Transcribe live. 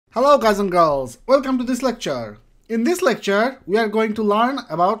Hello guys and girls, welcome to this lecture. In this lecture, we are going to learn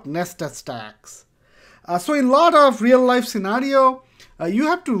about nested stacks. So in a lot of real life scenario, you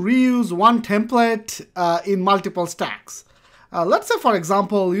have to reuse one template in multiple stacks. Let's say for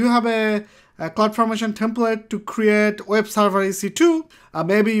example, you have a CloudFormation template to create web server EC2.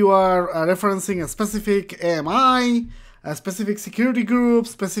 Maybe you are referencing a specific AMI, a specific security group,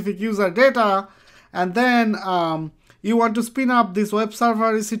 specific user data, and then you want to spin up this web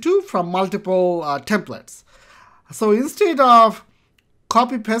server EC2 from multiple templates. So instead of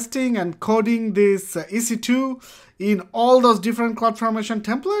copy pasting and coding this EC2 in all those different CloudFormation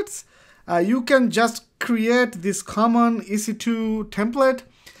templates, you can just create this common EC2 template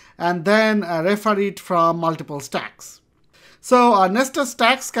and then refer it from multiple stacks. So nested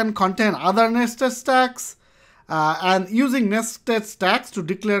stacks can contain other nested stacks, and using nested stacks to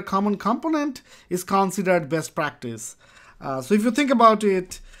declare common component is considered best practice. So if you think about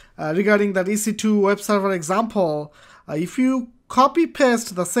it, regarding that EC2 web server example, if you copy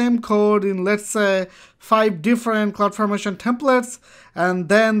paste the same code in, let's say, 5 different CloudFormation templates, and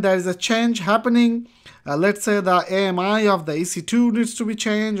then there is a change happening, let's say the AMI of the EC2 needs to be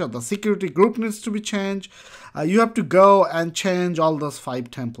changed or the security group needs to be changed, you have to go and change all those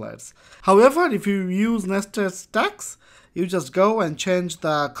 5 templates. However, if you use nested stacks, you just go and change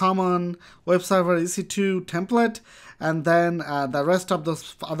the common web server EC2 template, and then the rest of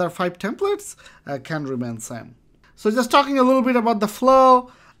those other 5 templates can remain same. So just talking a little bit about the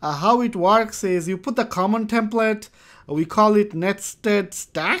flow, how it works is you put the common template, we call it nested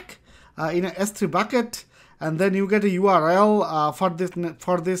stack, in an S3 bucket, and then you get a URL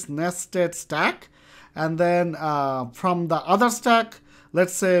for this nested stack, and then from the other stack,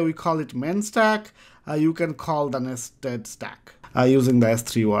 let's say we call it main stack, you can call the nested stack using the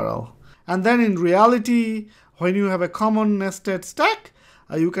S3 URL. And then in reality, when you have a common nested stack,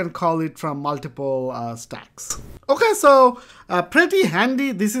 you can call it from multiple stacks. Okay, so pretty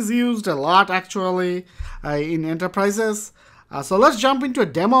handy. This is used a lot actually in enterprises. So let's jump into a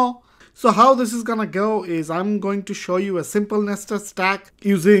demo. So how this is gonna go is I'm going to show you a simple nested stack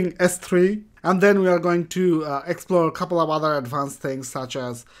using S3, and then we are going to explore a couple of other advanced things such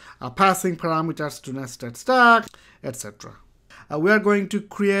as passing parameters to nested stack, etc. We are going to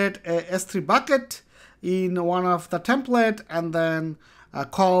create a S3 bucket in one of the template and then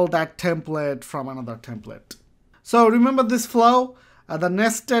call that template from another template. So remember this flow, the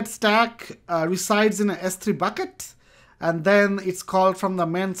nested stack resides in a S3 bucket, and then it's called from the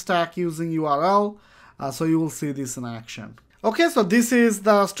main stack using URL. So you will see this in action. Okay, so this is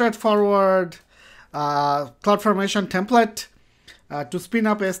the straightforward CloudFormation template to spin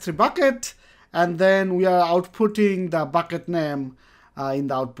up S3 bucket, and then we are outputting the bucket name in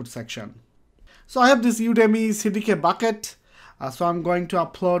the output section. So I have this Udemy CDK bucket, so I'm going to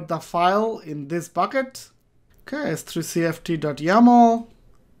upload the file in this bucket. Okay, s3cft.yaml.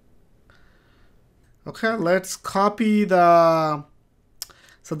 Okay, let's copy so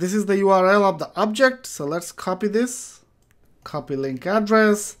this is the URL of the object, so let's copy this, copy link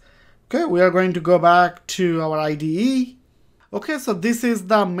address. Okay, we are going to go back to our IDE. Okay, so this is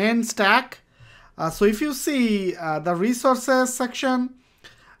the main stack. So if you see the resources section,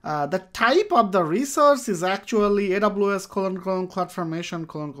 the type of the resource is actually AWS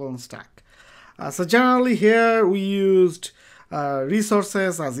CloudFormation stack. So generally here we used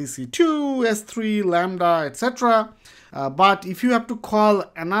resources as EC2, S3, Lambda, etc. But if you have to call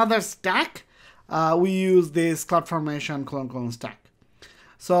another stack, we use this CloudFormation stack.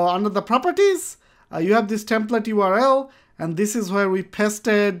 So under the properties, you have this template URL, and this is where we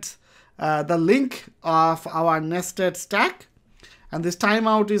pasted the link of our nested stack. And this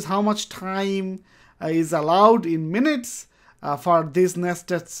timeout is how much time is allowed in minutes for this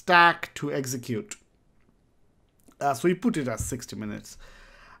nested stack to execute. So we put it as 60 minutes.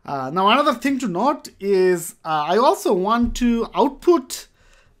 Now another thing to note is I also want to output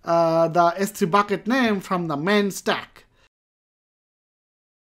the S3 bucket name from the main stack.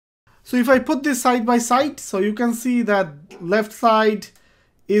 So if I put this side by side, so you can see that left side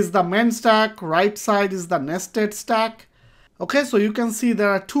is the main stack, right side is the nested stack. Okay, so you can see there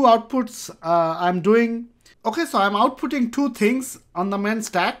are 2 outputs I'm doing. Okay, so I'm outputting 2 things on the main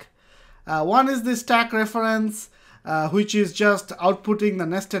stack. One is the stack reference, which is just outputting the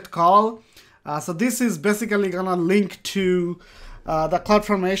nested call. So this is basically gonna link to the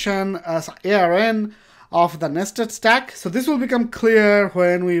CloudFormation ARN of the nested stack. So this will become clear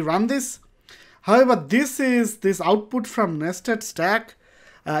when we run this. However, this output from nested stack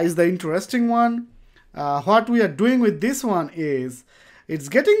is the interesting one. What we are doing with this one is it's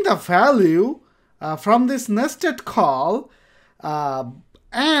getting the value from this nested call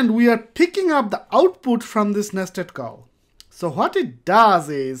and we are picking up the output from this nested call. So what it does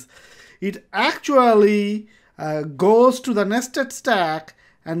is it actually goes to the nested stack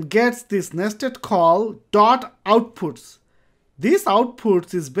and gets this nested call dot outputs. These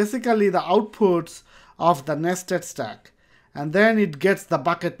outputs is basically the outputs of the nested stack. And then it gets the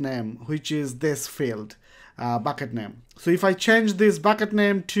bucket name, which is this field, bucket name. So if I change this bucket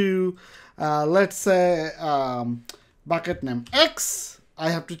name to, let's say, bucket name X, I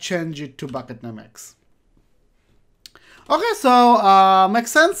have to change it to bucket name X. Okay, so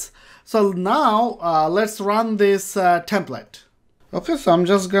makes sense. So now let's run this template. Okay, so I'm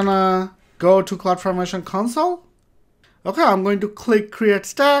just gonna go to CloudFormation console. Okay, I'm going to click create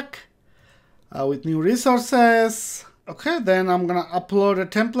stack with new resources. Okay, then I'm gonna upload a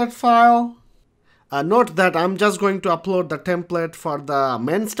template file. Note that I'm just going to upload the template for the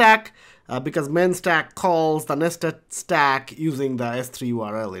main stack because main stack calls the nested stack using the S3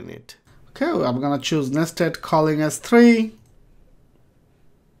 URL in it. Okay, I'm gonna choose nested calling S3.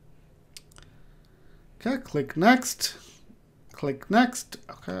 Okay, click next. Click next.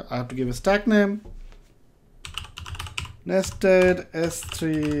 Okay, I have to give a stack name. Nested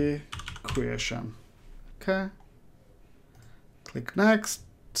S3 creation. Okay. Click next.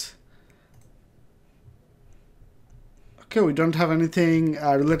 Okay, we don't have anything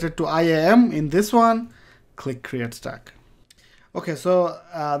related to IAM in this one. Click create stack. Okay, so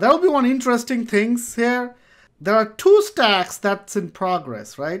there will be one interesting things here. There are two stacks that's in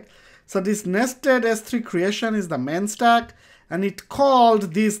progress, right? So this nested S3 creation is the main stack, and it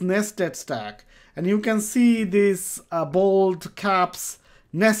called this nested stack. And you can see this bold caps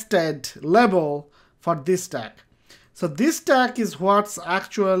nested label for this stack. So this stack is what's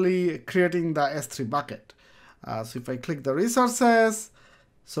actually creating the S3 bucket. So if I click the resources,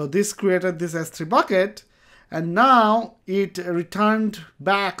 so this created this S3 bucket, and now it returned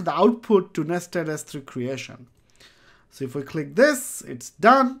back the output to nested S3 creation. So if we click this, it's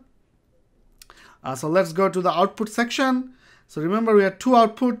done. So let's go to the output section. So remember, we have two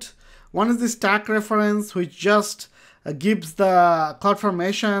output. One is the stack reference, which just gives the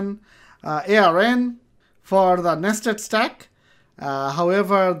CloudFormation ARN for the nested stack.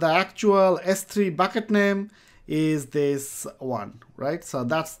 However, the actual S3 bucket name is this one, right? So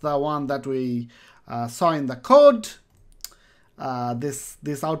that's the one that we saw in the code,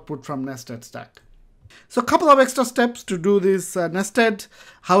 this output from nested stack. So a couple of extra steps to do this nested.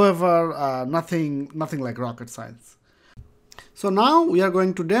 However, nothing like rocket science. So now we are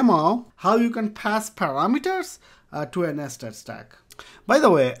going to demo how you can pass parameters to a nested stack. By the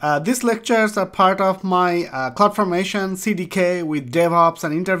way, these lectures are part of my CloudFormation CDK with DevOps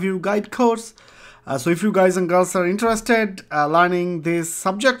and interview guide course. So if you guys and girls are interested learning these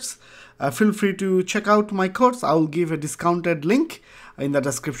subjects, feel free to check out my course. I will give a discounted link in the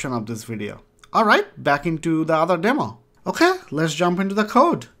description of this video. All right, back into the other demo. Okay, let's jump into the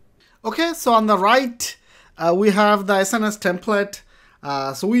code. Okay, so on the right, we have the SNS template.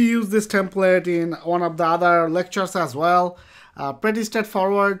 So we use this template in one of the other lectures as well. Pretty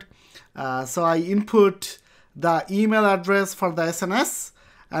straightforward. So I input the email address for the SNS,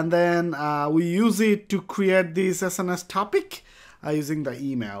 and then we use it to create this SNS topic using the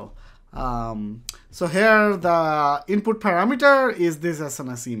email. So here the input parameter is this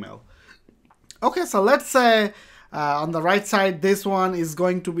SNS email. Okay, so let's say on the right side, this one is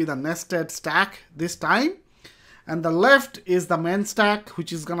going to be the nested stack this time. And the left is the main stack,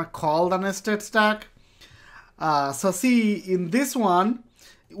 which is gonna call the nested stack. So see, in this one,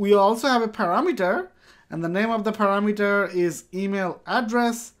 we also have a parameter, and the name of the parameter is email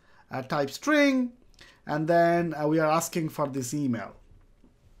address, type string, and then we are asking for this email.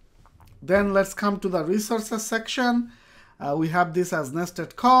 Then let's come to the resources section. We have this as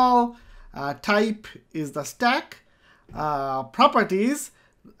nested call. Type is the stack. Properties.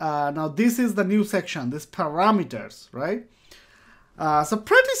 Now this is the new section, this parameters, right? So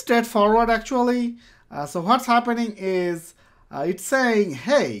pretty straightforward actually. So what's happening is it's saying,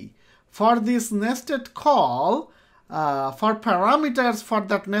 hey, for this nested call, for parameters for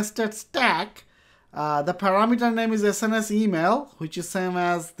that nested stack, the parameter name is SNS email, which is same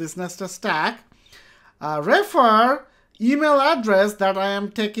as this nested stack. Refer email address that I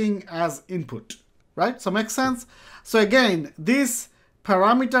am taking as input, right? So makes sense. So again, this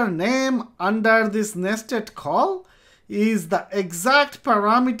parameter name under this nested call is the exact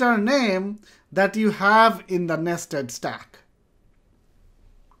parameter name that you have in the nested stack.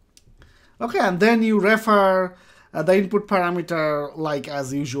 Okay, and then you refer the input parameter like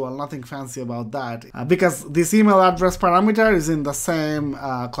as usual, nothing fancy about that, because this email address parameter is in the same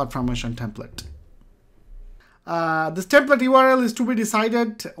CloudFormation template. This template URL is to be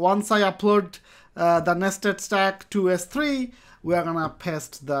decided once I upload the nested stack to S3. We are gonna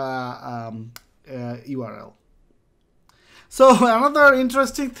paste the URL. So another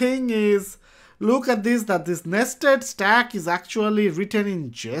interesting thing is, look at this, that this nested stack is actually written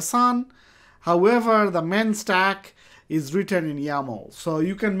in JSON. However, the main stack is written in YAML. So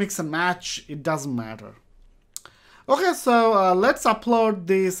you can mix and match, it doesn't matter. Okay, so let's upload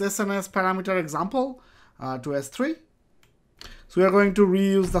this SNS parameter example to S3. So we are going to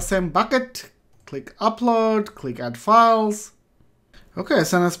reuse the same bucket. Click upload, click add files. Okay,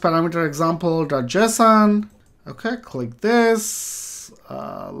 SNS parameter example.json. Okay, click this.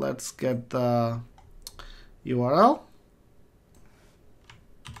 Let's get the URL.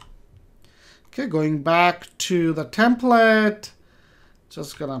 Okay, going back to the template,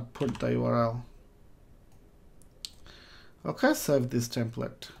 just gonna put the URL. Okay, save this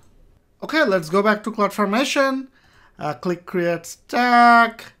template. Okay, let's go back to CloudFormation. Click create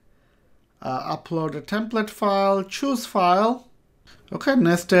stack, upload a template file, choose file. Okay,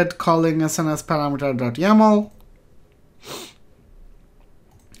 nested calling SNS parameter.yaml.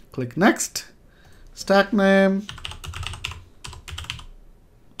 Click next, stack name.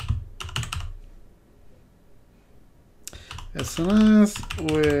 SNS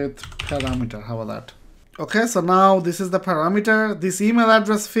with parameter, how about that? Okay, so now this is the parameter. This email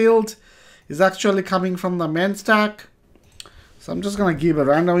address field is actually coming from the main stack. So I'm just gonna give a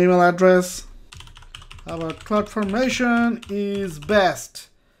random email address. How about CloudFormation is best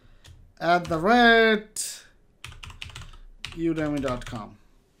 @udemy.com.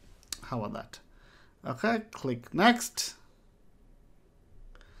 How about that? Okay, click next.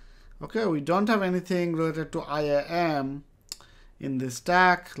 Okay, we don't have anything related to IAM in this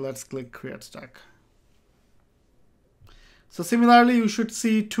stack. Let's click create stack. So similarly, you should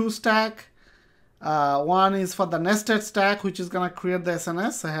see two stack. One is for the nested stack, which is gonna create the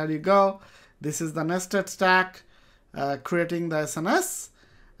SNS. So here you go. This is the nested stack creating the SNS.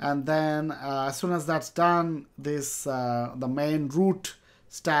 And then as soon as that's done, this the main root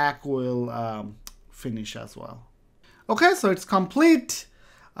stack will finish as well. Okay, so it's complete.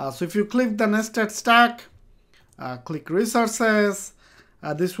 So if you click the nested stack, click resources,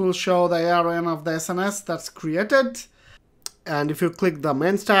 this will show the ARN of the SNS that's created. And if you click the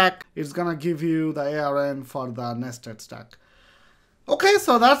main stack, it's gonna give you the ARN for the nested stack. Okay,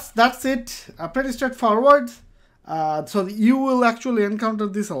 so that's it. Pretty straightforward. So you will actually encounter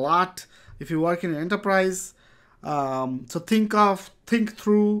this a lot if you work in an enterprise. So think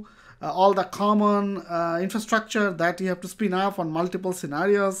through all the common infrastructure that you have to spin up on multiple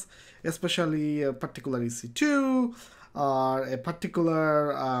scenarios, especially a particular EC2 or a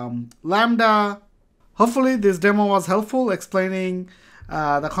particular Lambda. Hopefully this demo was helpful explaining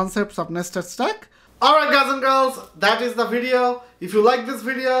the concepts of nested stack. Alright guys and girls, that is the video. If you like this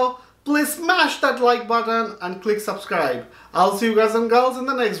video, please smash that like button and click subscribe. I'll see you guys and girls in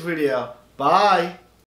the next video. Bye.